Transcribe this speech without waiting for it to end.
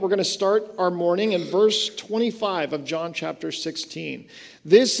We're going to start our morning in verse 25 of John chapter 16.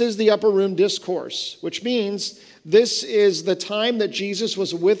 This is the upper room discourse, which means this is the time that Jesus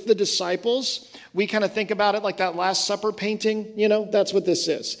was with the disciples. We kind of think about it like that Last Supper painting, that's what this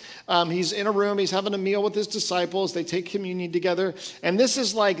is. He's in a room, he's having a meal with his disciples, they take communion together, and this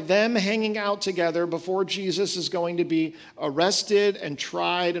is like them hanging out together before Jesus is going to be arrested and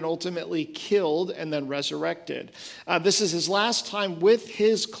tried and ultimately killed and then resurrected. This is his last time with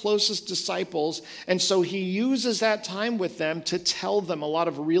his closest disciples, and so he uses that time with them to tell them a lot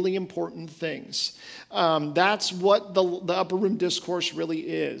of really important things. That's what the upper room discourse really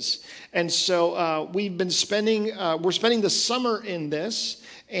is. And so we're spending the summer in this.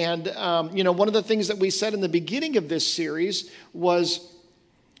 And, one of the things that we said in the beginning of this series was,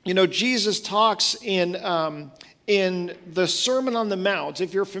 Jesus talks in the Sermon on the Mount.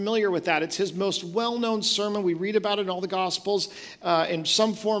 If you're familiar with that, it's his most well-known sermon. We read about it in all the Gospels in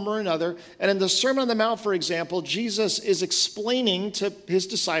some form or another. And in the Sermon on the Mount, for example, Jesus is explaining to his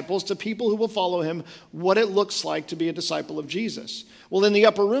disciples, to people who will follow him, what it looks like to be a disciple of Jesus. Well, in the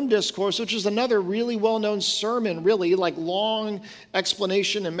Upper Room Discourse, which is another really well-known sermon, really like long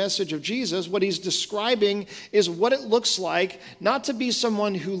explanation and message of Jesus, what he's describing is what it looks like not to be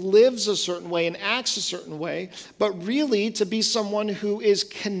someone who lives a certain way and acts a certain way, but really to be someone who is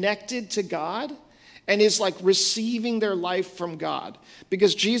connected to God and is like receiving their life from God.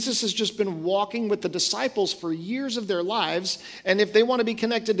 Because Jesus has just been walking with the disciples for years of their lives, and if they want to be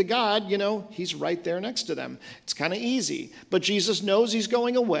connected to God, he's right there next to them. It's kind of easy. But Jesus knows he's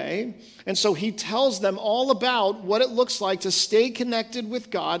going away, and so he tells them all about what it looks like to stay connected with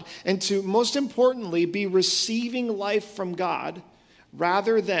God and to, most importantly, be receiving life from God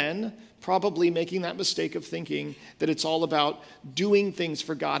rather than probably making that mistake of thinking that it's all about doing things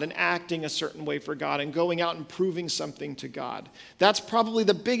for God and acting a certain way for God and going out and proving something to God. That's probably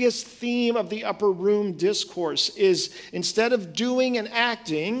the biggest theme of the upper room discourse is instead of doing and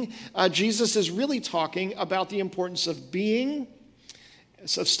acting, Jesus is really talking about the importance of being,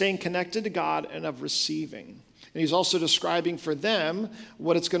 of staying connected to God, and of receiving. And he's also describing for them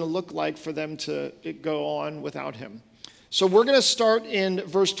what it's going to look like for them to go on without him. So we're going to start in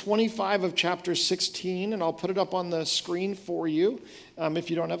verse 25 of chapter 16, and I'll put it up on the screen for you if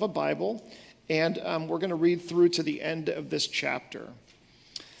you don't have a Bible. And we're going to read through to the end of this chapter.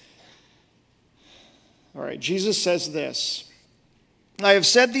 All right, Jesus says this, "I have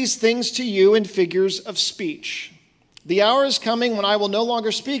said these things to you in figures of speech. The hour is coming when I will no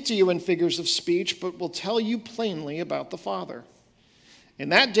longer speak to you in figures of speech, but will tell you plainly about the Father. In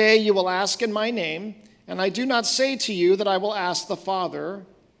that day you will ask in my name, and I do not say to you that I will ask the Father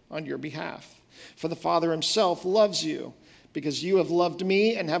on your behalf. For the Father himself loves you, because you have loved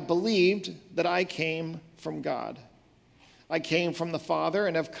me and have believed that I came from God. I came from the Father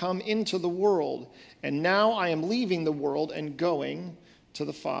and have come into the world, and now I am leaving the world and going to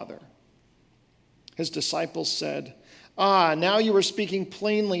the Father." His disciples said, now you are speaking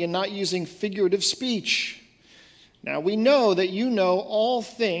plainly and not using figurative speech. Now we know that you know all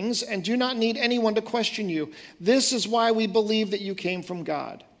things and do not need anyone to question you. This is why we believe that you came from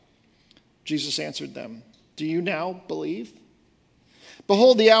God." Jesus answered them, "Do you now believe?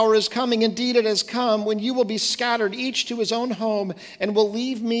 Behold, the hour is coming, indeed it has come, when you will be scattered, each to his own home, and will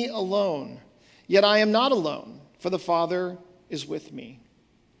leave me alone. Yet I am not alone, for the Father is with me.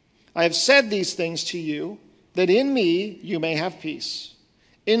 I have said these things to you, that in me you may have peace.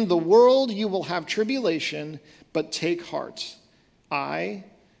 In the world you will have tribulation, but take heart, I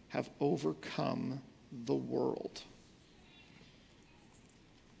have overcome the world."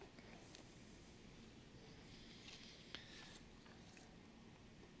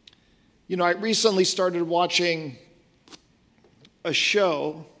 I recently started watching a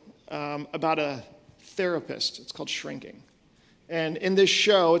show about a therapist. It's called Shrinking. And in this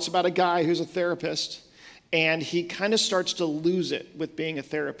show, it's about a guy who's a therapist, and he kind of starts to lose it with being a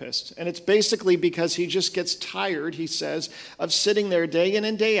therapist. And it's basically because he just gets tired, he says, of sitting there day in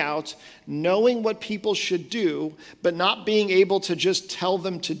and day out, knowing what people should do, but not being able to just tell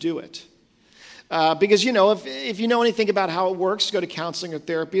them to do it. Because, if you know anything about how it works, go to counseling or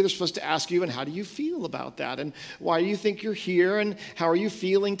therapy, they're supposed to ask you, and how do you feel about that? And why do you think you're here? And how are you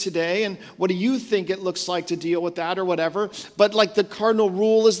feeling today? And what do you think it looks like to deal with that or whatever? But like the cardinal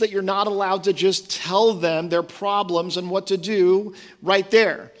rule is that you're not allowed to just tell them their problems and what to do right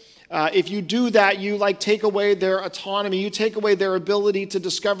there. If you do that, you take away their autonomy. You take away their ability to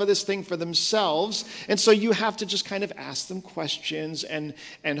discover this thing for themselves. And so you have to just kind of ask them questions and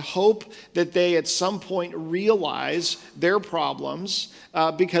hope that they at some point realize their problems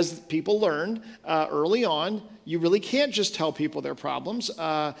because people learn early on You really can't just tell people their problems.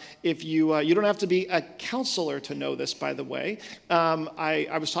 If you don't have to be a counselor to know this, by the way.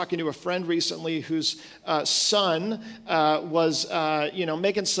 I was talking to a friend recently whose son was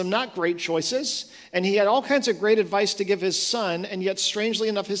making some not great choices, and he had all kinds of great advice to give his son, and yet strangely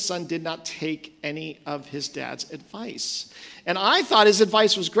enough, his son did not take any of his dad's advice. And I thought his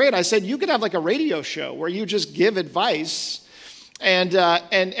advice was great. I said, you could have like a radio show where you just give advice, and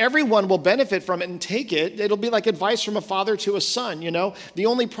everyone will benefit from it and take it. It'll be like advice from a father to a son, The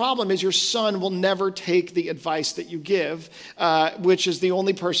only problem is your son will never take the advice that you give, which is the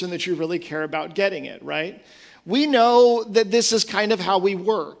only person that you really care about getting it, right? We know that this is kind of how we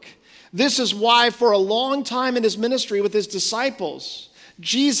work. This is why for a long time in his ministry with his disciples,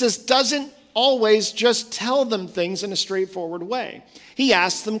 Jesus doesn't always just tell them things in a straightforward way. He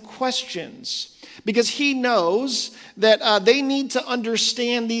asks them questions, because he knows that they need to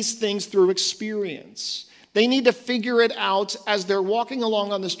understand these things through experience. They need to figure it out as they're walking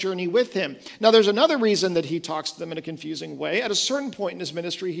along on this journey with him. Now, there's another reason that he talks to them in a confusing way. At a certain point in his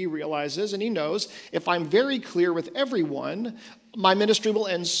ministry, he realizes and he knows, if I'm very clear with everyone, my ministry will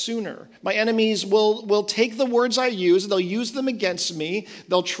end sooner. My enemies will take the words I use, they'll use them against me,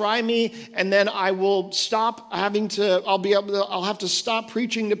 they'll try me, and then I will stop I'll have to stop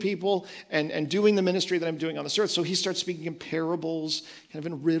preaching to people and doing the ministry that I'm doing on this earth. So he starts speaking in parables, kind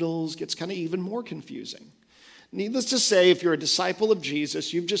of in riddles, gets kind of even more confusing. Needless to say, if you're a disciple of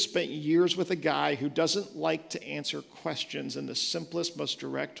Jesus, you've just spent years with a guy who doesn't like to answer questions in the simplest, most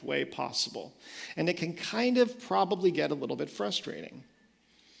direct way possible. And it can kind of probably get a little bit frustrating.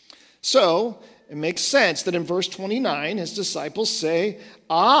 So it makes sense that in verse 29, his disciples say,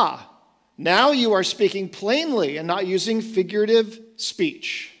 now you are speaking plainly and not using figurative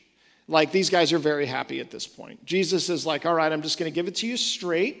speech. Like, these guys are very happy at this point. Jesus is like, all right, I'm just going to give it to you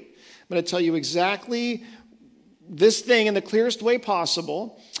straight. I'm going to tell you exactly this thing in the clearest way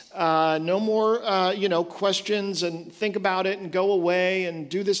possible. No more, questions and think about it and go away and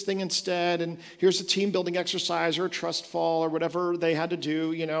do this thing instead. And here's a team building exercise or a trust fall or whatever they had to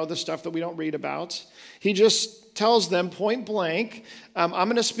do, the stuff that we don't read about. He just tells them point blank, I'm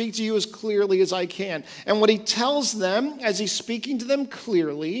going to speak to you as clearly as I can. And what he tells them as he's speaking to them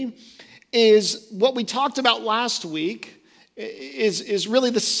clearly is what we talked about last week. Is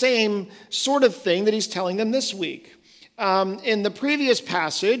really the same sort of thing that he's telling them this week. In the previous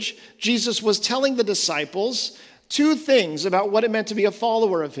passage, Jesus was telling the disciples two things about what it meant to be a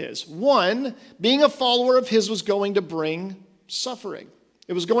follower of his. One, being a follower of his was going to bring suffering.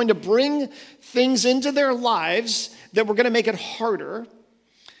 It was going to bring things into their lives that were going to make it harder.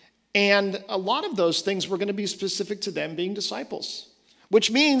 And a lot of those things were going to be specific to them being disciples. Which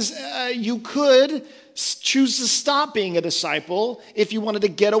means you could choose to stop being a disciple if you wanted to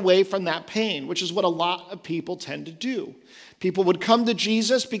get away from that pain, which is what a lot of people tend to do. People would come to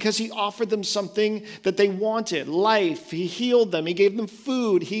Jesus because he offered them something that they wanted, life. He healed them. He gave them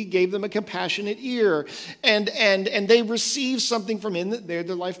food. He gave them a compassionate ear. And they received something from him that made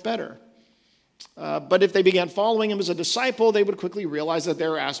their life better. But if they began following him as a disciple, they would quickly realize that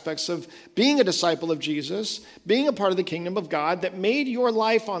there are aspects of being a disciple of Jesus, being a part of the kingdom of God, that made your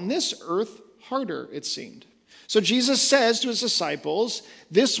life on this earth harder, it seemed. So Jesus says to his disciples,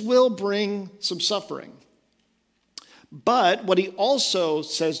 this will bring some suffering. But what he also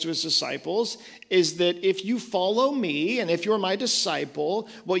says to his disciples is that if you follow me and if you're my disciple,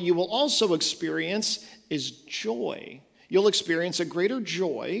 what you will also experience is joy. You'll experience a greater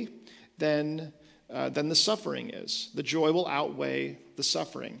joy than the suffering is. The joy will outweigh the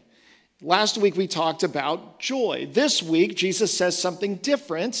suffering. Last week we talked about joy. This week Jesus says something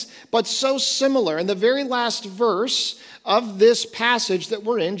different, but so similar. In the very last verse of this passage that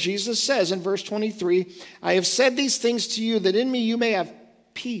we're in, Jesus says in verse 23, I have said these things to you that in me you may have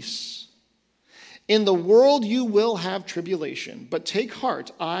peace. In the world you will have tribulation, but take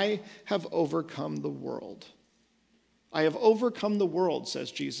heart, I have overcome the world. I have overcome the world,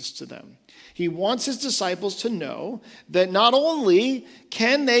 says Jesus to them. He wants his disciples to know that not only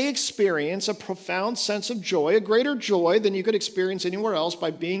can they experience a profound sense of joy, a greater joy than you could experience anywhere else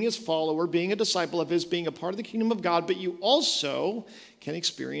by being his follower, being a disciple of his, being a part of the kingdom of God, but you also can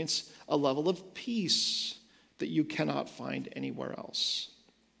experience a level of peace that you cannot find anywhere else.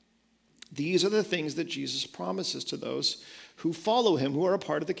 These are the things that Jesus promises to those who follow him, who are a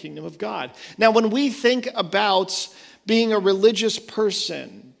part of the kingdom of God. Now, when we think about being a religious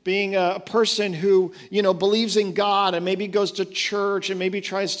person, being a person who, believes in God and maybe goes to church and maybe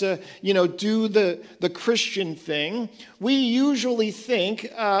tries to, do the Christian thing, we usually think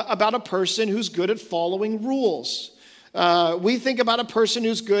about a person who's good at following rules. We think about a person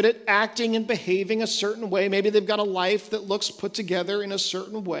who's good at acting and behaving a certain way. Maybe they've got a life that looks put together in a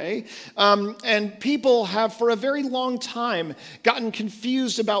certain way. And people have, for a very long time, gotten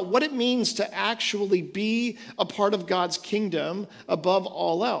confused about what it means to actually be a part of God's kingdom above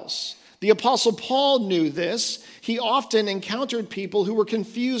all else. The Apostle Paul knew this. He often encountered people who were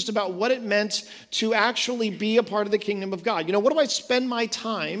confused about what it meant to actually be a part of the kingdom of God. What do I spend my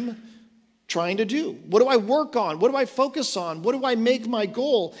time trying to do? What do I work on? What do I focus on? What do I make my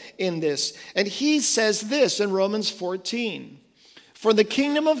goal in this? And he says this in Romans 14. For the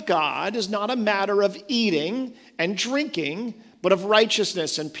kingdom of God is not a matter of eating and drinking, but of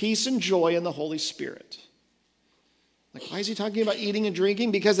righteousness and peace and joy in the Holy Spirit. Why is he talking about eating and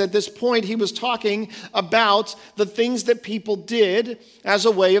drinking? Because at this point, he was talking about the things that people did as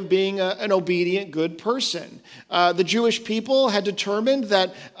a way of being an obedient, good person. The Jewish people had determined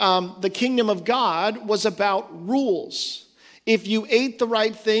that the kingdom of God was about rules. If you ate the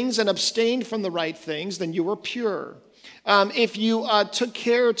right things and abstained from the right things, then you were pure. If you took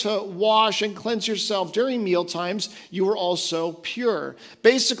care to wash and cleanse yourself during meal times, you were also pure.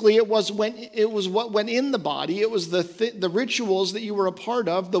 Basically, it was what went in the body. It was the rituals that you were a part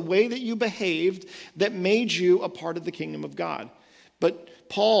of, the way that you behaved that made you a part of the kingdom of God. But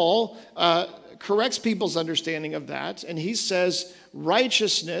Paul corrects people's understanding of that, and he says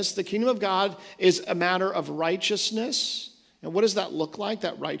righteousness, the kingdom of God, is a matter of righteousness. And what does that look like,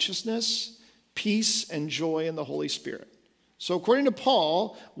 that righteousness? Peace and joy in the Holy Spirit. So according to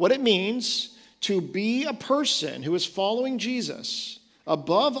Paul, what it means to be a person who is following Jesus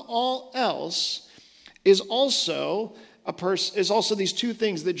above all else is also these two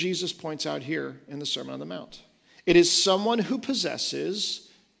things that Jesus points out here in the Sermon on the Mount. It is someone who possesses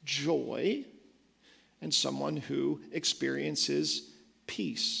joy and someone who experiences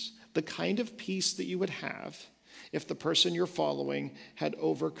peace, the kind of peace that you would have if the person you're following had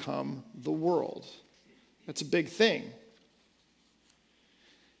overcome the world. That's a big thing.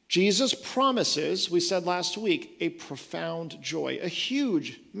 Jesus promises, we said last week, a profound joy, a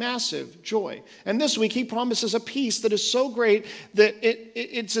huge, massive joy. And this week he promises a peace that is so great that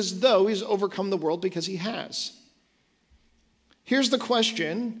it's as though he's overcome the world, because he has. Here's the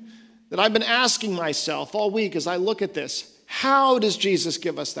question that I've been asking myself all week as I look at this. How does Jesus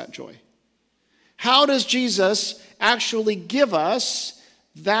give us that joy? How does Jesus actually give us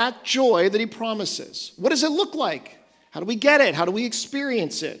that joy that he promises? What does it look like? How do we get it? How do we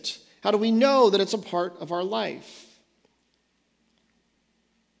experience it? How do we know that it's a part of our life?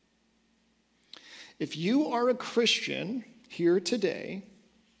 If you are a Christian here today,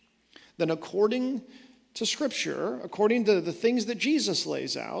 then according to Scripture, according to the things that Jesus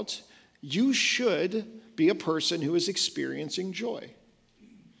lays out, you should be a person who is experiencing joy.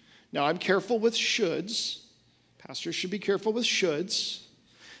 Now, I'm careful with shoulds. Pastors should be careful with shoulds,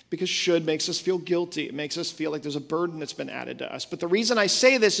 because should makes us feel guilty. It makes us feel like there's a burden that's been added to us. But the reason I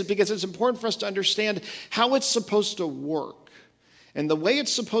say this is because it's important for us to understand how it's supposed to work. And the way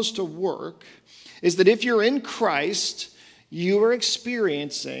it's supposed to work is that if you're in Christ, you are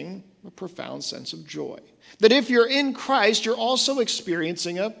experiencing a profound sense of joy. That if you're in Christ, you're also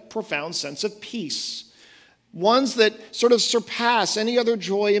experiencing a profound sense of peace. Ones that sort of surpass any other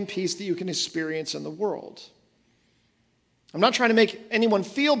joy and peace that you can experience in the world. I'm not trying to make anyone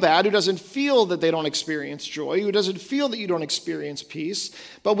feel bad who doesn't feel that they don't experience joy, who doesn't feel that you don't experience peace,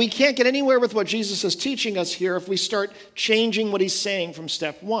 but we can't get anywhere with what Jesus is teaching us here if we start changing what he's saying from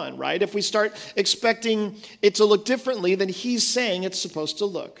step one, right? If we start expecting it to look differently than he's saying it's supposed to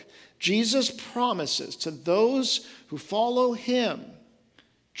look. Jesus promises to those who follow him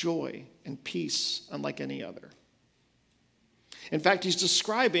joy and peace unlike any other. In fact, he's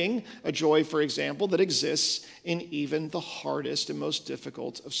describing a joy, for example, that exists in even the hardest and most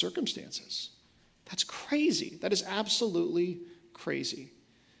difficult of circumstances. That's crazy. That is absolutely crazy.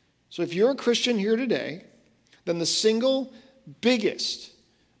 So if you're a Christian here today, then the single biggest,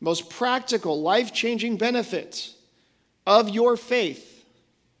 most practical, life-changing benefit of your faith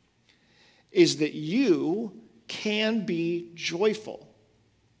is that you can be joyful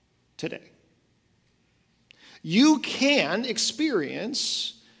today. You can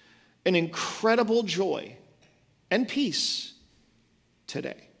experience an incredible joy and peace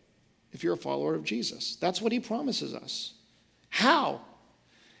today if you're a follower of Jesus. That's what he promises us. How?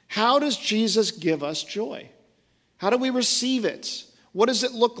 How does Jesus give us joy? How do we receive it? What does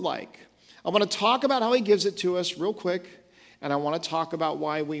it look like? I want to talk about how he gives it to us real quick, and I want to talk about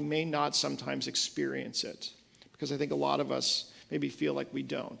why we may not sometimes experience it, because I think a lot of us maybe feel like we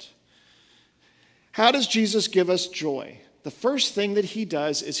don't. How does Jesus give us joy? The first thing that he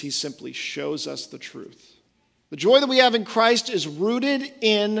does is he simply shows us the truth. The joy that we have in Christ is rooted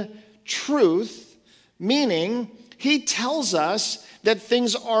in truth, meaning he tells us that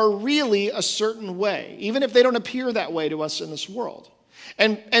things are really a certain way, even if they don't appear that way to us in this world.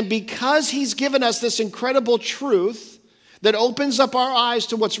 And because he's given us this incredible truth that opens up our eyes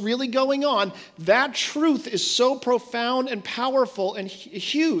to what's really going on, that truth is so profound and powerful and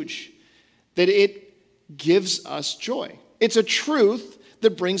huge that it gives us joy. It's a truth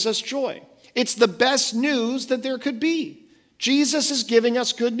that brings us joy. It's the best news that there could be. Jesus is giving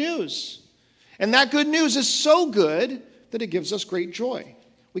us good news. And that good news is so good that it gives us great joy.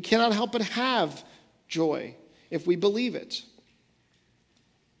 We cannot help but have joy if we believe it.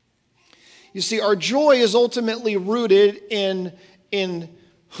 You see, our joy is ultimately rooted in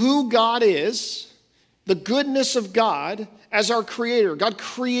who God is, the goodness of God as our creator. God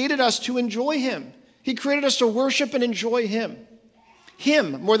created us to enjoy him. He created us to worship and enjoy him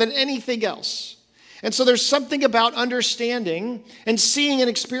more than anything else. And so there's something about understanding and seeing and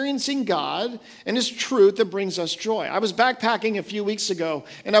experiencing God and his truth that brings us joy. I was backpacking a few weeks ago,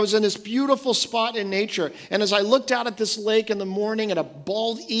 and I was in this beautiful spot in nature. And as I looked out at this lake in the morning, and a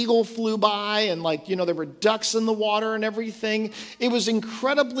bald eagle flew by, and there were ducks in the water and everything, it was an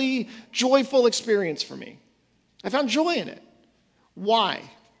incredibly joyful experience for me. I found joy in it. Why?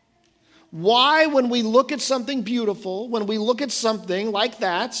 Why, when we look at something beautiful, when we look at something like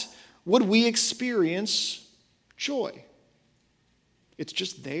that, would we experience joy? It's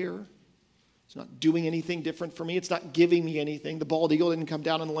just there. It's not doing anything different for me. It's not giving me anything. The bald eagle didn't come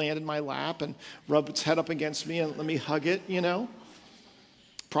down and land in my lap and rub its head up against me and let me hug it,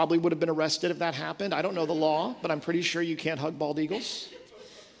 Probably would have been arrested if that happened. I don't know the law, but I'm pretty sure you can't hug bald eagles.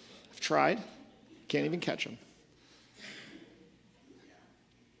 I've tried. Can't even catch them.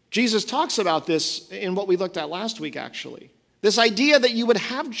 Jesus talks about this in what we looked at last week, actually. This idea that you would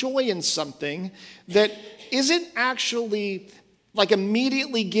have joy in something that isn't actually like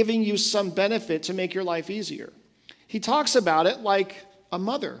immediately giving you some benefit to make your life easier. He talks about it like a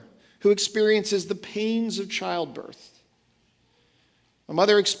mother who experiences the pains of childbirth. A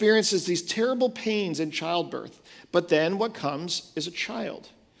mother experiences these terrible pains in childbirth, but then what comes is a child.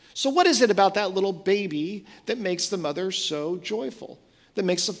 So what is it about that little baby that makes the mother so joyful, that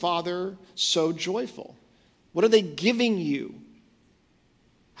makes the father so joyful? What are they giving you?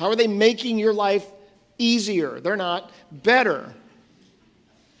 How are they making your life easier? They're not better.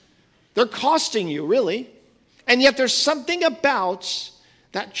 They're costing you, really. And yet there's something about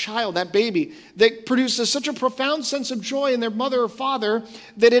that child, that baby, that produces such a profound sense of joy in their mother or father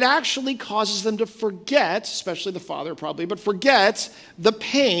that it actually causes them to forget, especially the father probably, but forget the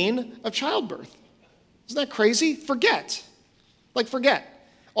pain of childbirth. Isn't that crazy? Forget. Forget.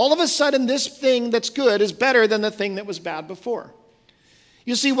 All of a sudden, this thing that's good is better than the thing that was bad before.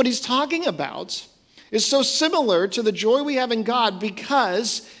 You see, what he's talking about is so similar to the joy we have in God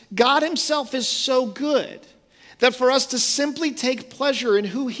because God himself is so good that for us to simply take pleasure in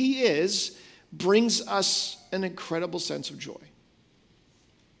who he is brings us an incredible sense of joy.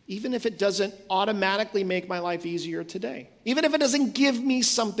 Even if it doesn't automatically make my life easier today. Even if it doesn't give me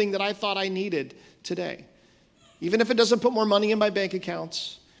something that I thought I needed today. Even if it doesn't put more money in my bank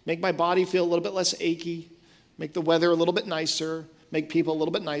accounts. Make my body feel a little bit less achy, make the weather a little bit nicer, make people a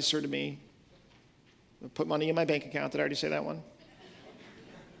little bit nicer to me. Put money in my bank account. Did I already say that one?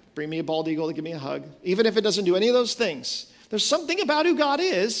 Bring me a bald eagle to give me a hug. Even if it doesn't do any of those things, there's something about who God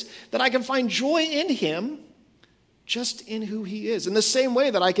is that I can find joy in him, just in who he is. In the same way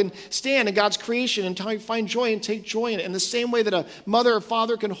that I can stand in God's creation and find joy and take joy in it. In the same way that a mother or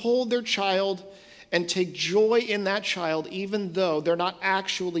father can hold their child and take joy in that child even though they're not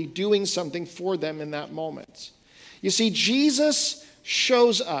actually doing something for them in that moment. You see, Jesus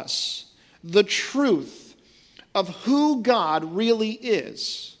shows us the truth of who God really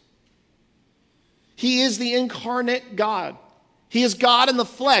is. He is the incarnate God. He is God in the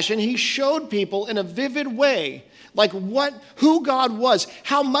flesh, and he showed people in a vivid way who God was,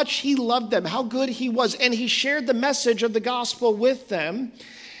 how much he loved them, how good he was, and he shared the message of the gospel with them.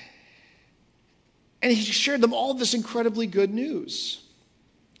 And he shared them all this incredibly good news.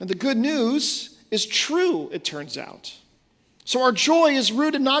 And the good news is true, it turns out. So our joy is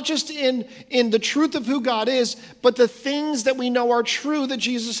rooted not just in the truth of who God is, but the things that we know are true that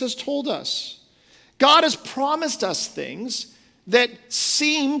Jesus has told us. God has promised us things that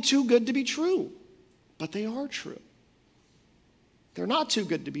seem too good to be true, but they are true. They're not too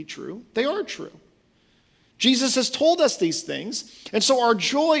good to be true. They are true. Jesus has told us these things, and so our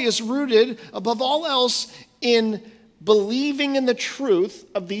joy is rooted above all else in believing in the truth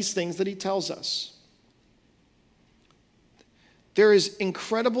of these things that he tells us. There is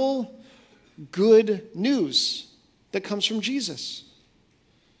incredible good news that comes from Jesus.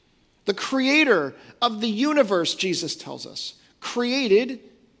 The creator of the universe, Jesus tells us, created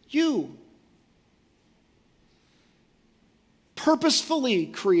you. Purposefully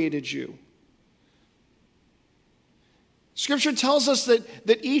created you. Scripture tells us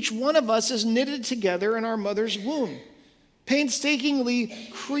that each one of us is knitted together in our mother's womb, painstakingly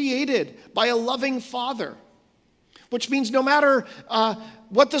created by a loving Father, which means no matter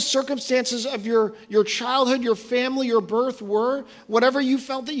what the circumstances of your childhood, your family, your birth were, whatever you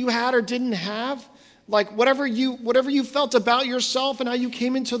felt that you had or didn't have, like whatever you felt about yourself and how you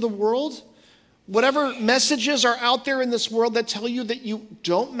came into the world, whatever messages are out there in this world that tell you that you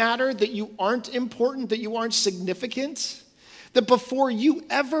don't matter, that you aren't important, that you aren't significant, that before you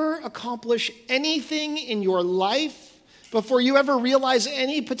ever accomplish anything in your life, before you ever realize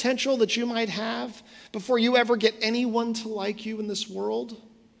any potential that you might have, before you ever get anyone to like you in this world,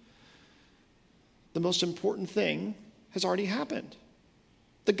 the most important thing has already happened.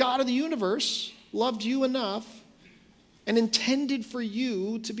 The God of the universe loved you enough and intended for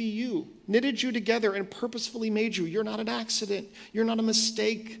you to be you, knitted you together and purposefully made you. You're not an accident. You're not a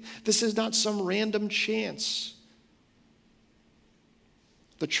mistake. This is not some random chance.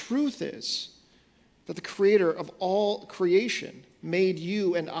 The truth is that the creator of all creation made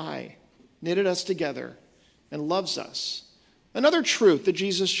you and I, knitted us together, and loves us. Another truth that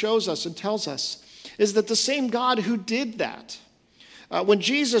Jesus shows us and tells us is that the same God who did that, when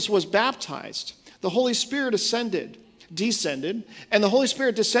Jesus was baptized, the Holy Spirit descended, and the Holy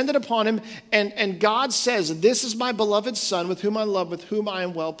Spirit descended upon him, and God says, "This is my beloved Son, with whom I love, with whom I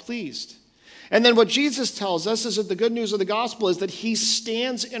am well pleased." And then what Jesus tells us is that the good news of the gospel is that he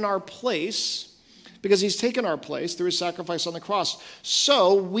stands in our place because he's taken our place through his sacrifice on the cross.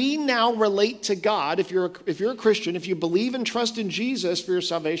 So we now relate to God. If you're a Christian, if you believe and trust in Jesus for your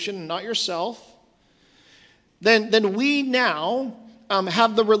salvation and not yourself, then we now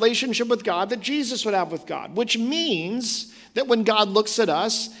have the relationship with God that Jesus would have with God, which means that when God looks at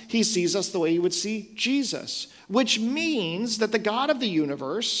us, he sees us the way he would see Jesus, which means that the God of the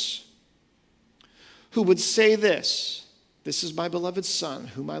universe, who would say this is my beloved Son,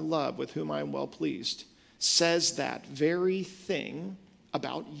 whom I love, with whom I am well pleased, says that very thing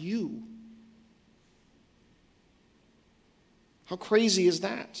about you. How crazy is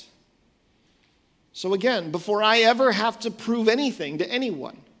that? So again, before I ever have to prove anything to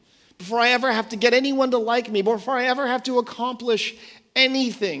anyone, before I ever have to get anyone to like me, before I ever have to accomplish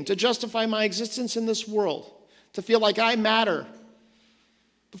anything to justify my existence in this world, to feel like I matter,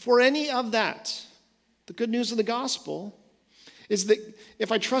 before any of that, the good news of the gospel is that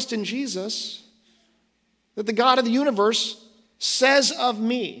if I trust in Jesus, that the God of the universe says of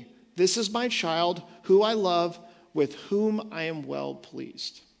me, "This is my child who I love, with whom I am well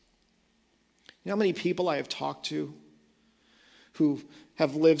pleased." You know how many people I have talked to who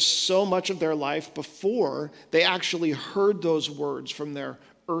have lived so much of their life before they actually heard those words from their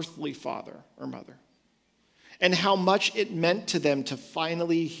earthly father or mother, and how much it meant to them to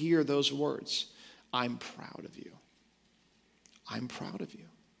finally hear those words. "I'm proud of you. I'm proud of you.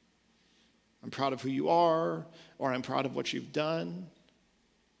 I'm proud of who you are," or "I'm proud of what you've done."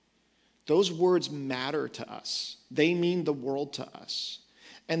 Those words matter to us. They mean the world to us.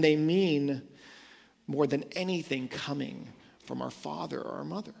 And they mean more than anything coming from our father or our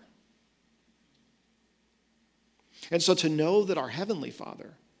mother. And so to know that our Heavenly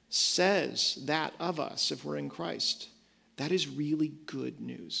Father says that of us if we're in Christ, that is really good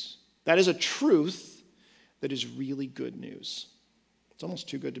news. That is a truth that is really good news. It's almost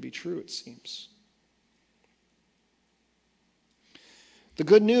too good to be true, it seems. The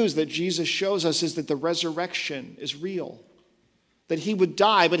good news that Jesus shows us is that the resurrection is real. That he would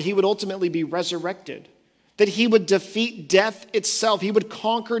die, but he would ultimately be resurrected. That he would defeat death itself. He would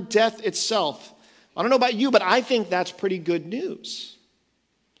conquer death itself. I don't know about you, but I think that's pretty good news.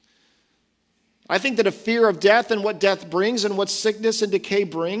 I think that a fear of death and what death brings and what sickness and decay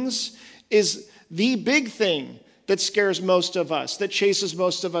brings is the big thing that scares most of us, that chases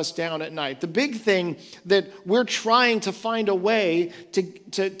most of us down at night. The big thing that we're trying to find a way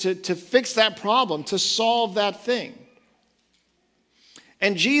to fix that problem, to solve that thing.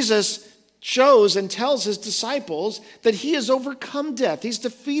 And Jesus shows and tells his disciples that he has overcome death. He's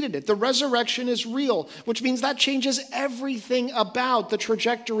defeated it. The resurrection is real, which means that changes everything about the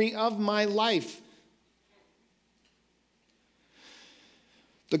trajectory of my life.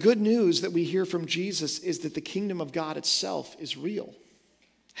 The good news that we hear from Jesus is that the kingdom of God itself is real.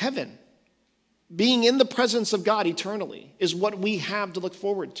 Heaven, being in the presence of God eternally, is what we have to look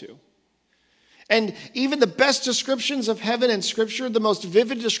forward to. And even the best descriptions of heaven in Scripture, the most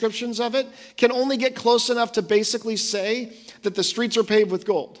vivid descriptions of it, can only get close enough to basically say that the streets are paved with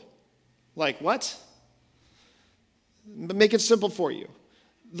gold. Like, what? But make it simple for you.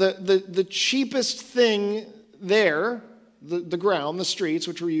 The cheapest thing there, the ground, the streets,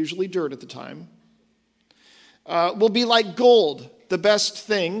 which were usually dirt at the time, will be like gold, the best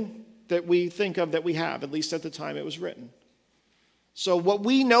thing that we think of that we have, at least at the time it was written. So what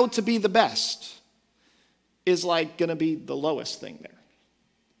we know to be the best is like going to be the lowest thing there.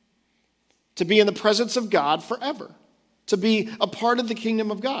 To be in the presence of God forever. To be a part of the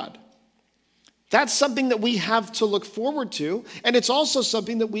kingdom of God. That's something that we have to look forward to, and it's also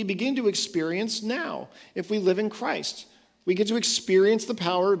something that we begin to experience now if we live in Christ. We get to experience the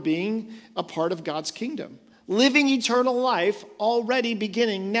power of being a part of God's kingdom. Living eternal life already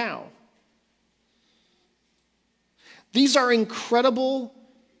beginning now. These are incredible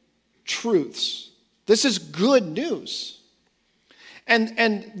truths. This is good news. And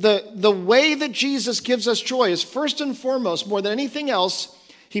the way that Jesus gives us joy is first and foremost, more than anything else,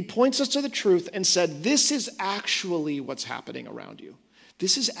 he points us to the truth and said, this is actually what's happening around you.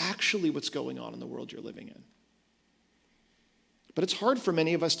 This is actually what's going on in the world you're living in. But it's hard for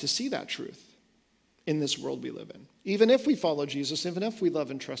many of us to see that truth in this world we live in, even if we follow Jesus, even if we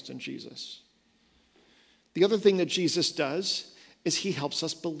love and trust in Jesus. The other thing that Jesus does is he helps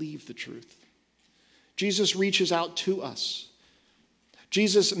us believe the truth. Jesus reaches out to us.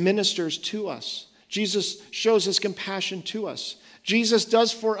 Jesus ministers to us. Jesus shows his compassion to us. Jesus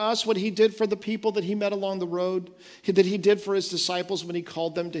does for us what he did for the people that he met along the road, that he did for his disciples when he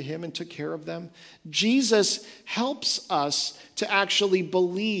called them to him and took care of them. Jesus helps us to actually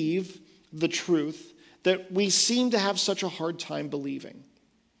believe the truth that we seem to have such a hard time believing.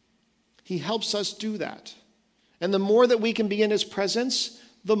 He helps us do that. And the more that we can be in his presence,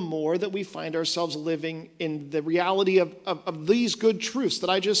 the more that we find ourselves living in the reality of these good truths that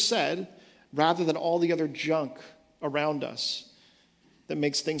I just said, rather than all the other junk around us that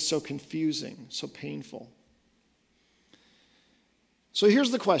makes things so confusing, so painful. So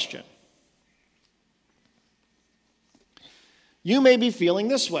here's the question. You may be feeling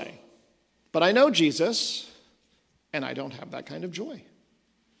this way, but I know Jesus, and I don't have that kind of joy.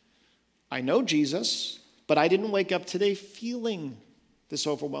 I know Jesus, but I didn't wake up today feeling this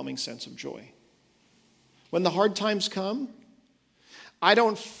overwhelming sense of joy. When the hard times come, I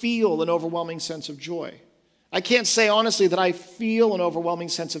don't feel an overwhelming sense of joy. I can't say honestly that I feel an overwhelming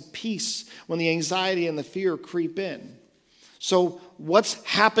sense of peace when the anxiety and the fear creep in. So what's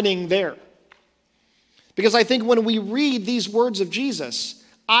happening there? Because I think when we read these words of Jesus,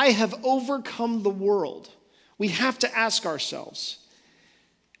 I have overcome the world, we have to ask ourselves,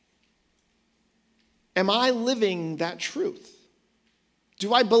 am I living that truth?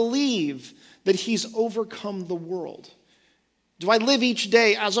 Do I believe that he's overcome the world? Do I live each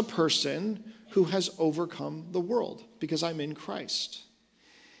day as a person who has overcome the world because I'm in Christ?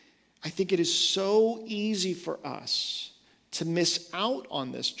 I think it is so easy for us to miss out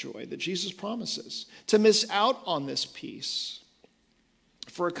on this joy that Jesus promises, to miss out on this peace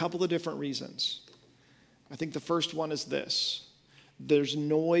for a couple of different reasons. I think the first one is this: there's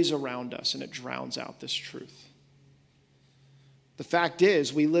noise around us and it drowns out this truth. The fact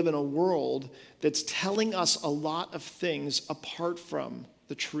is, we live in a world that's telling us a lot of things apart from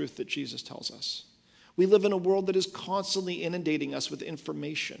the truth that Jesus tells us. We live in a world that is constantly inundating us with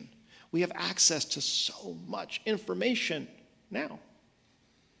information. We have access to so much information now.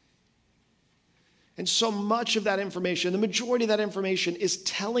 And so much of that information, the majority of that information, is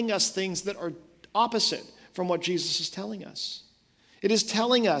telling us things that are opposite from what Jesus is telling us. It is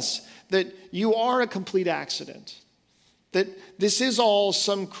telling us that you are a complete accident, that this is all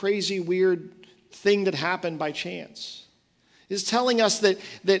some crazy, weird thing that happened by chance. It's telling us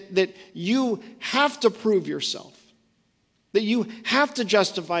that you have to prove yourself, that you have to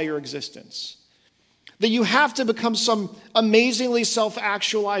justify your existence, that you have to become some amazingly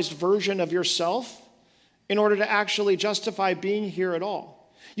self-actualized version of yourself in order to actually justify being here at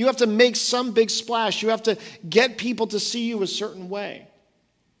all. You have to make some big splash. You have to get people to see you a certain way.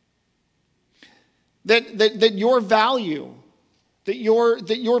 That your value, that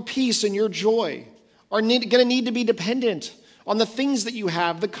your peace and your joy are going to need to be dependent on the things that you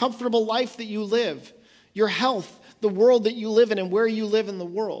have, the comfortable life that you live, your health, the world that you live in, and where you live in the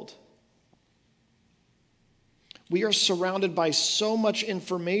world. We are surrounded by so much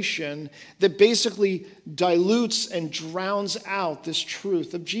information that basically dilutes and drowns out this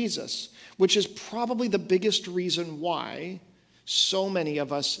truth of Jesus, which is probably the biggest reason why so many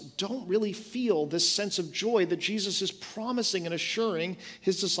of us don't really feel this sense of joy that Jesus is promising and assuring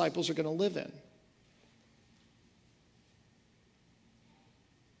his disciples are going to live in.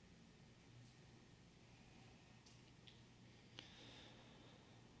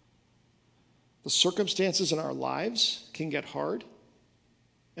 The circumstances in our lives can get hard,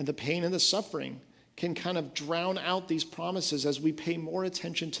 and the pain and the suffering can kind of drown out these promises as we pay more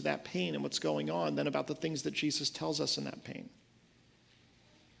attention to that pain and what's going on than about the things that Jesus tells us in that pain.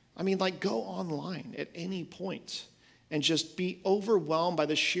 I mean, like, go online at any point and just be overwhelmed by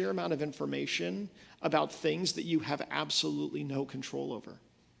the sheer amount of information about things that you have absolutely no control over,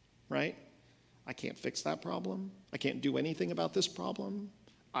 right? I can't fix that problem. I can't do anything about this problem.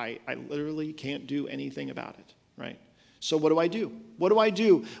 I literally can't do anything about it, right? So what do I do? What do I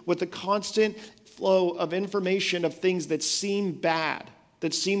do with the constant flow of information of things that seem bad,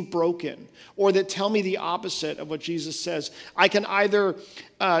 that seem broken, or that tell me the opposite of what Jesus says? I can either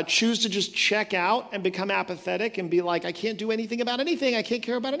choose to just check out and become apathetic and be like, I can't do anything about anything. I can't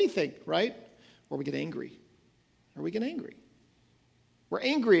care about anything, right? Or we get angry. We're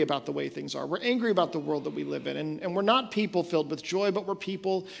angry about the way things are. We're angry about the world that we live in. And we're not people filled with joy, but we're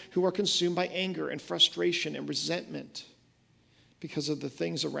people who are consumed by anger and frustration and resentment because of the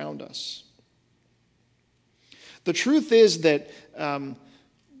things around us. The truth is that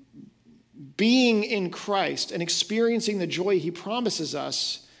being in Christ and experiencing the joy he promises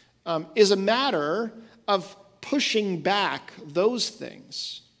us is a matter of pushing back those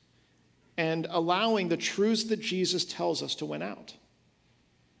things and allowing the truths that Jesus tells us to win out.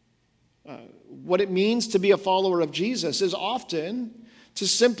 What it means to be a follower of Jesus is often to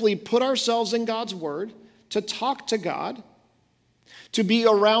simply put ourselves in God's word, to talk to God, to be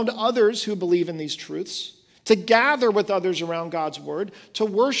around others who believe in these truths, to gather with others around God's word, to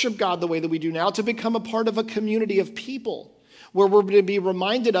worship God the way that we do now, to become a part of a community of people where we're going to be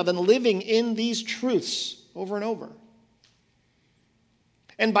reminded of and living in these truths over and over.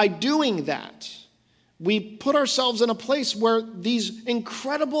 And by doing that, we put ourselves in a place where these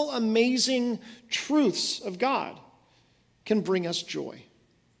incredible, amazing truths of God can bring us joy,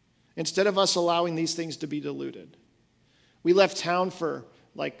 instead of us allowing these things to be diluted. We left town for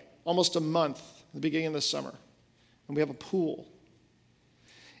like almost a month at the beginning of the summer, and we have a pool.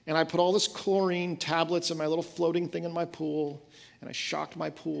 And I put all this chlorine tablets in my little floating thing in my pool, and I shocked my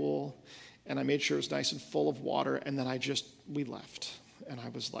pool, and I made sure it was nice and full of water, and then we left. And I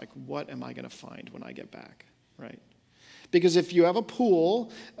was like, what am I going to find when I get back, right? Because if you have a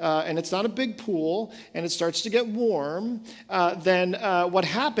pool, and it's not a big pool, and it starts to get warm, then what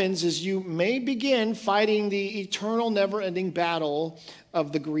happens is you may begin fighting the eternal, never-ending battle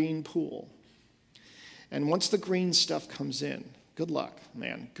of the green pool. And once the green stuff comes in, good luck,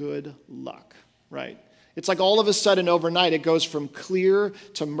 man, good luck, right? It's like all of a sudden overnight it goes from clear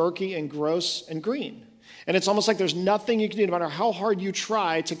to murky and gross and green. And it's almost like there's nothing you can do, no matter how hard you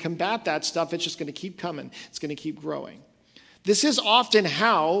try to combat that stuff, it's just going to keep coming. It's going to keep growing. This is often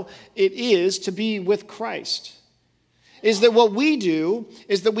how it is to be with Christ. Is that what we do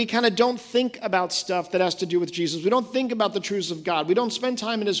is that we kind of don't think about stuff that has to do with Jesus. We don't think about the truths of God. We don't spend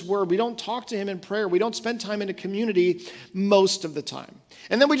time in his word. We don't talk to him in prayer. We don't spend time in a community most of the time.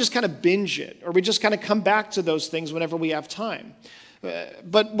 And then we just kind of binge it, or we just kind of come back to those things whenever we have time.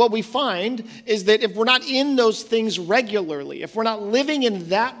 But what we find is that if we're not in those things regularly, if we're not living in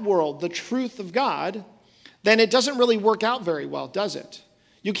that world, the truth of God, then it doesn't really work out very well, does it?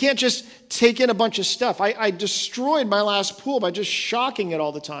 You can't just take in a bunch of stuff. I destroyed my last pool by just shocking it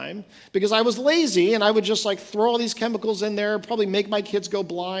all the time because I was lazy, and I would just like throw all these chemicals in there, probably make my kids go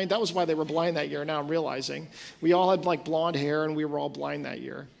blind. That was why they were blind that year. Now I'm realizing we all had like blonde hair and we were all blind that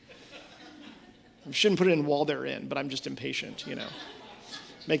year. I shouldn't put it in while they're in, but I'm just impatient, you know.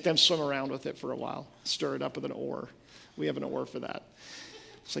 Make them swim around with it for a while. Stir it up with an oar. We have an oar for that.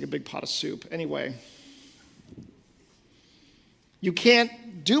 It's like a big pot of soup. Anyway, you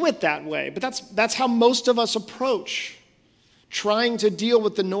can't do it that way, but that's how most of us approach trying to deal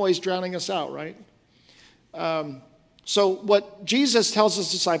with the noise drowning us out, right? So what Jesus tells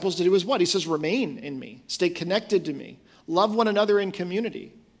his disciples to do is what? He says, remain in me. Stay connected to me. Love one another in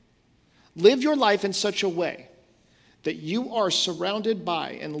community. Live your life in such a way that you are surrounded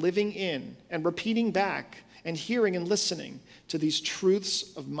by and living in and repeating back and hearing and listening to these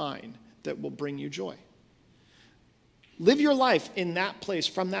truths of mine that will bring you joy. Live your life in that place,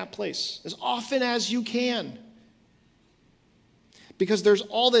 from that place, as often as you can. Because there's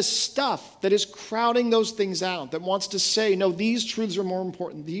all this stuff that is crowding those things out, that wants to say, no, these truths are more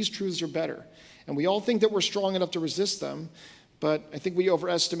important, these truths are better. And we all think that we're strong enough to resist them, but I think we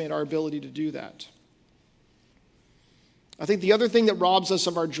overestimate our ability to do that. I think the other thing that robs us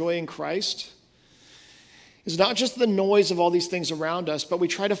of our joy in Christ is not just the noise of all these things around us, but we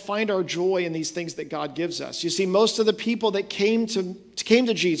try to find our joy in these things that God gives us. You see, most of the people that came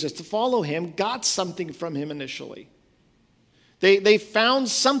to Jesus to follow him got something from him initially. They found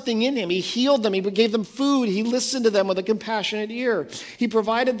something in him. He healed them. He gave them food. He listened to them with a compassionate ear. He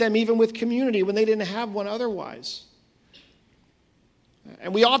provided them even with community when they didn't have one otherwise.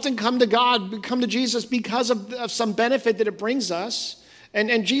 And we often come to God, we come to Jesus because of some benefit that it brings us.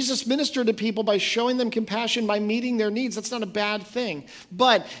 And Jesus ministered to people by showing them compassion, by meeting their needs. That's not a bad thing.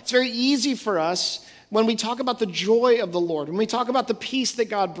 But it's very easy for us when we talk about the joy of the Lord, when we talk about the peace that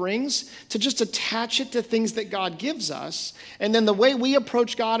God brings, to just attach it to things that God gives us. And then the way we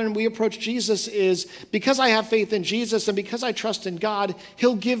approach God and we approach Jesus is, because I have faith in Jesus and because I trust in God,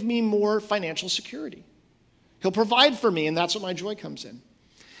 he'll give me more financial security. He'll provide for me, and that's what my joy comes in.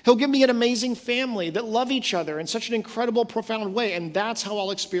 He'll give me an amazing family that love each other in such an incredible, profound way, and that's how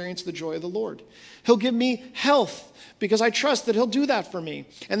I'll experience the joy of the Lord. He'll give me health because I trust that he'll do that for me,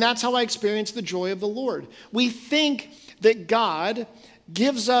 and that's how I experience the joy of the Lord. We think that God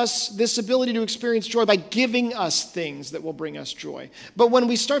gives us this ability to experience joy by giving us things that will bring us joy. But when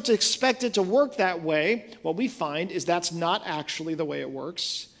we start to expect it to work that way, what we find is that's not actually the way it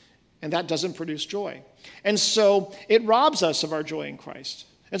works, and that doesn't produce joy. And so it robs us of our joy in Christ.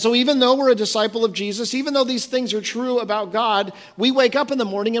 And so even though we're a disciple of Jesus, even though these things are true about God, we wake up in the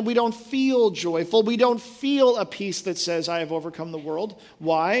morning and we don't feel joyful. We don't feel a peace that says, I have overcome the world.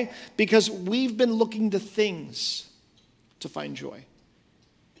 Why? Because we've been looking to things to find joy.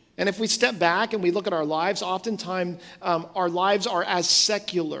 And if we step back and we look at our lives, oftentimes our lives are as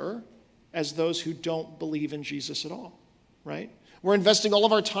secular as those who don't believe in Jesus at all, right? We're investing all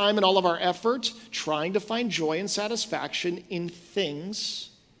of our time and all of our effort trying to find joy and satisfaction in things,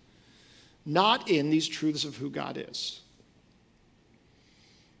 not in these truths of who God is.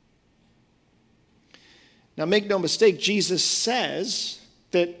 Now, make no mistake, Jesus says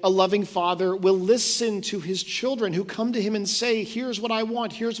that a loving father will listen to his children who come to him and say, here's what I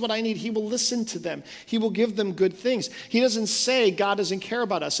want, here's what I need. He will listen to them. He will give them good things. He doesn't say God doesn't care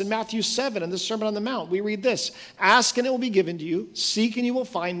about us. In Matthew 7, in the Sermon on the Mount, we read this: ask and it will be given to you, seek and you will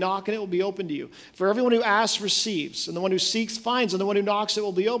find, knock and it will be opened to you. For everyone who asks receives, and the one who seeks finds, and the one who knocks it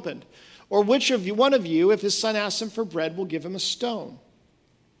will be opened. Or which of you, one of you, if his son asks him for bread, will give him a stone?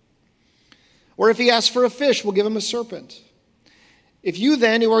 Or if he asks for a fish, will give him a serpent? If you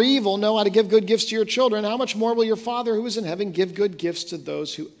then, who are evil, know how to give good gifts to your children, how much more will your Father who is in heaven give good gifts to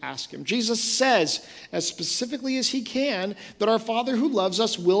those who ask him? Jesus says, as specifically as he can, that our Father who loves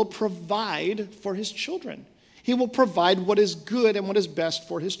us will provide for his children. He will provide what is good and what is best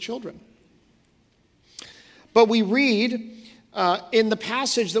for his children. But we read in the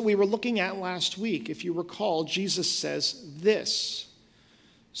passage that we were looking at last week, if you recall, Jesus says this: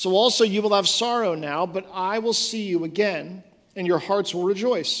 so also you will have sorrow now, but I will see you again, and your hearts will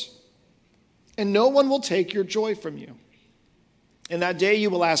rejoice, and no one will take your joy from you. In that day you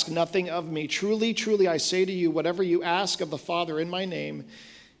will ask nothing of me. Truly, truly, I say to you, whatever you ask of the Father in my name,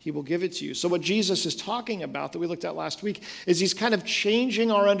 he will give it to you. So what Jesus is talking about that we looked at last week is he's kind of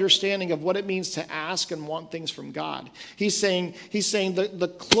changing our understanding of what it means to ask and want things from God. He's saying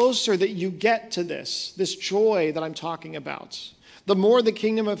the closer that you get to this joy that I'm talking about, the more the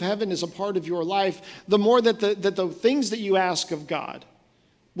kingdom of heaven is a part of your life, the more that the things that you ask of God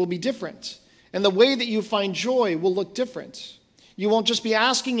will be different. And the way that you find joy will look different. You won't just be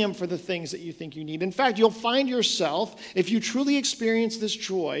asking him for the things that you think you need. In fact, you'll find yourself, if you truly experience this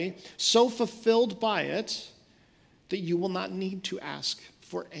joy, so fulfilled by it that you will not need to ask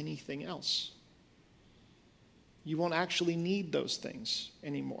for anything else. You won't actually need those things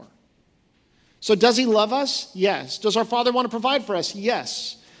anymore. So does he love us? Yes. Does our Father want to provide for us?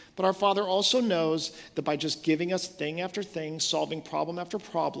 Yes. But our Father also knows that by just giving us thing after thing, solving problem after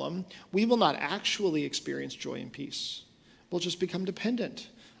problem, we will not actually experience joy and peace. We'll just become dependent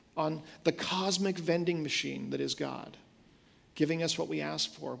on the cosmic vending machine that is God, giving us what we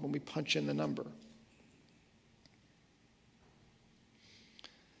ask for when we punch in the number.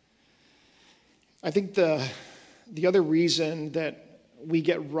 I think the other reason that we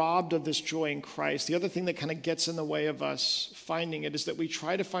get robbed of this joy in Christ, the other thing that kind of gets in the way of us finding it, is that we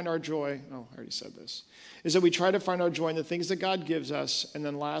try to find our joy, I already said this, is that we try to find our joy in the things that God gives us, and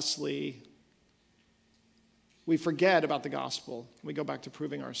then lastly, we forget about the gospel. We go back to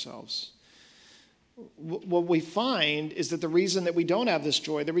proving ourselves. What we find is that the reason that we don't have this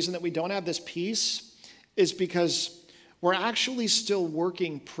joy, the reason that we don't have this peace, is because we're actually still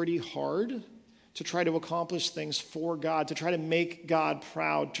working pretty hard to try to accomplish things for God, to try to make God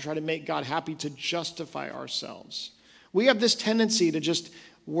proud, to try to make God happy, to justify ourselves. We have this tendency to just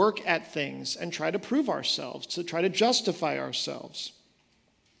work at things and try to prove ourselves, to try to justify ourselves.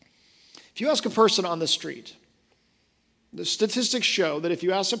 If you ask a person on the street, The statistics show that if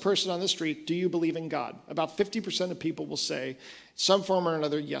you ask a person on the street, do you believe in God? About 50% of people will say, some form or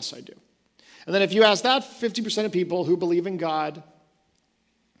another, yes, I do. And then if you ask that 50% of people who believe in God,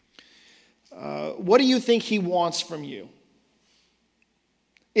 what do you think he wants from you?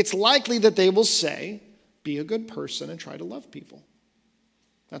 It's likely that they will say, be a good person and try to love people.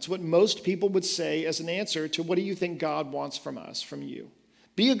 That's what most people would say as an answer to what do you think God wants from us, from you?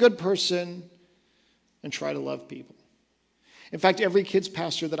 Be a good person and try to love people. In fact, every kids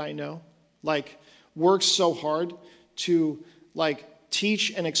pastor that I know, works so hard to,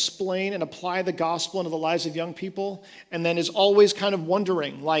 teach and explain and apply the gospel into the lives of young people, and then is always kind of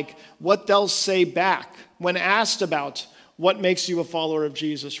wondering, what they'll say back when asked about what makes you a follower of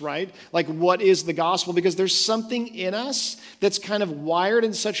Jesus, right? What is the gospel? Because there's something in us that's kind of wired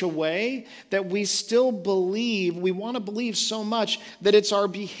in such a way that we still believe, we want to believe so much that it's our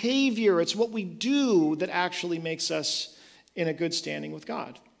behavior, it's what we do that actually makes us in a good standing with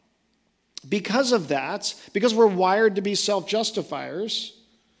God. Because of that, because we're wired to be self-justifiers,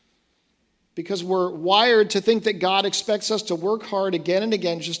 because we're wired to think that God expects us to work hard again and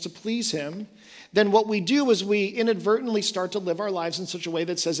again just to please him, then what we do is we inadvertently start to live our lives in such a way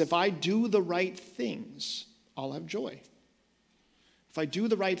that says, if I do the right things, I'll have joy. If I do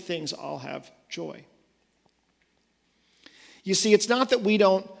the right things, I'll have joy. You see, it's not that we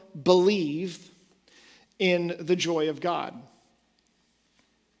don't believe in the joy of God.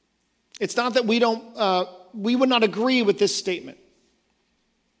 It's not that we would not agree with this statement.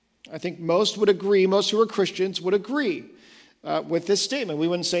 I think most would agree, most who are Christians would agree with this statement. We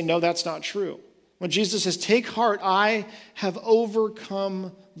wouldn't say, no, that's not true. When Jesus says, take heart, I have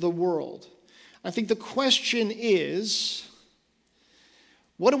overcome the world. I think the question is,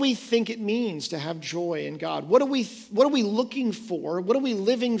 what do we think it means to have joy in God? What are we looking for? What are we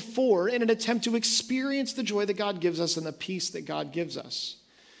living for in an attempt to experience the joy that God gives us and the peace that God gives us?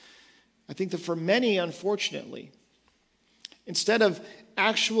 I think that for many, unfortunately, instead of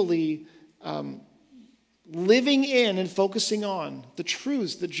actually living in and focusing on the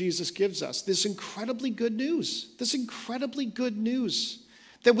truths that Jesus gives us, this incredibly good news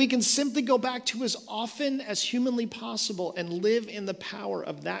that we can simply go back to as often as humanly possible and live in the power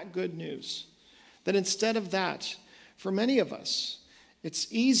of that good news, that instead of that, for many of us, it's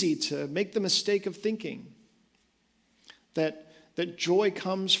easy to make the mistake of thinking that joy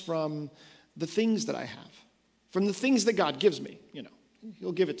comes from the things that I have, from the things that God gives me.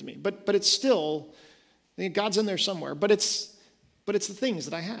 He'll give it to me. But it's still, God's in there somewhere, but it's the things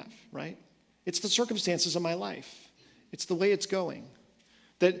that I have, right? It's the circumstances of my life. It's the way it's going.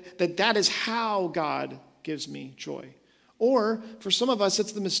 That is how God gives me joy. Or for some of us,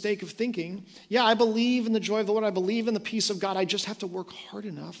 it's the mistake of thinking, yeah, I believe in the joy of the Lord. I believe in the peace of God. I just have to work hard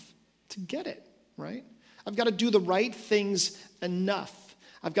enough to get it, right? I've got to do the right things enough.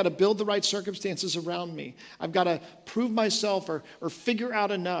 I've got to build the right circumstances around me. I've got to prove myself or figure out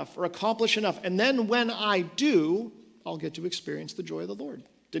enough or accomplish enough. And then when I do, I'll get to experience the joy of the Lord.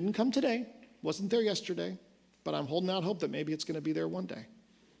 Didn't come today. Wasn't there yesterday. But I'm holding out hope that maybe it's going to be there one day.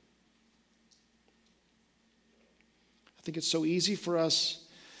 I think it's so easy for us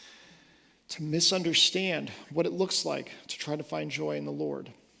to misunderstand what it looks like to try to find joy in the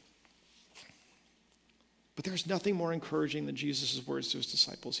Lord. But there's nothing more encouraging than Jesus' words to his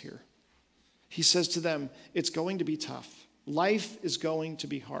disciples here. He says to them, it's going to be tough. Life is going to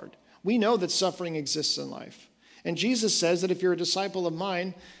be hard. We know that suffering exists in life. And Jesus says that if you're a disciple of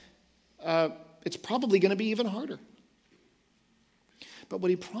mine, it's probably going to be even harder. But what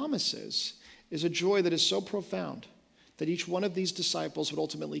he promises is a joy that is so profound that each one of these disciples would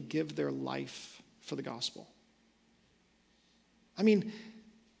ultimately give their life for the gospel. I mean,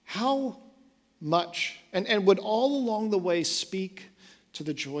 how much, and would all along the way speak to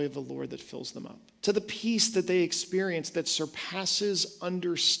the joy of the Lord that fills them up, to the peace that they experience that surpasses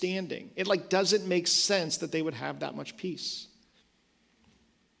understanding. It doesn't make sense that they would have that much peace.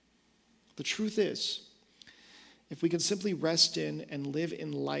 The truth is, if we can simply rest in and live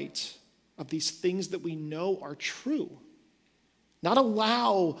in light of these things that we know are true, not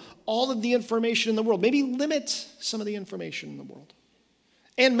allow all of the information in the world, maybe limit some of the information in the world,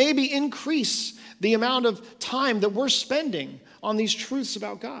 and maybe increase the amount of time that we're spending on these truths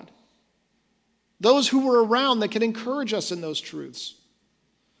about God. Those who were around that can encourage us in those truths.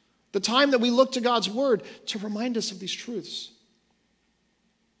 The time that we look to God's word to remind us of these truths.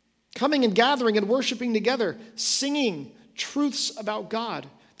 Coming and gathering and worshiping together, singing truths about God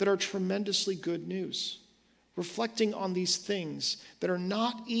that are tremendously good news. Reflecting on these things that are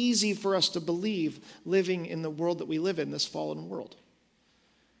not easy for us to believe living in the world that we live in, this fallen world.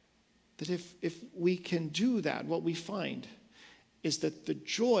 that if we can do that, what we find is that the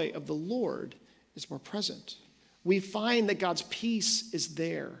joy of the Lord is more present. We find that God's peace is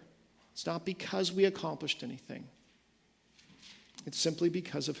there. It's not because we accomplished anything. It's simply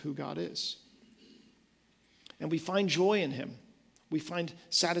because of who God is. And we find joy in him. We find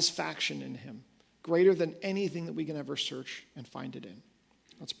satisfaction in him, greater than anything that we can ever search and find it in.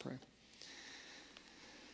 Let's pray.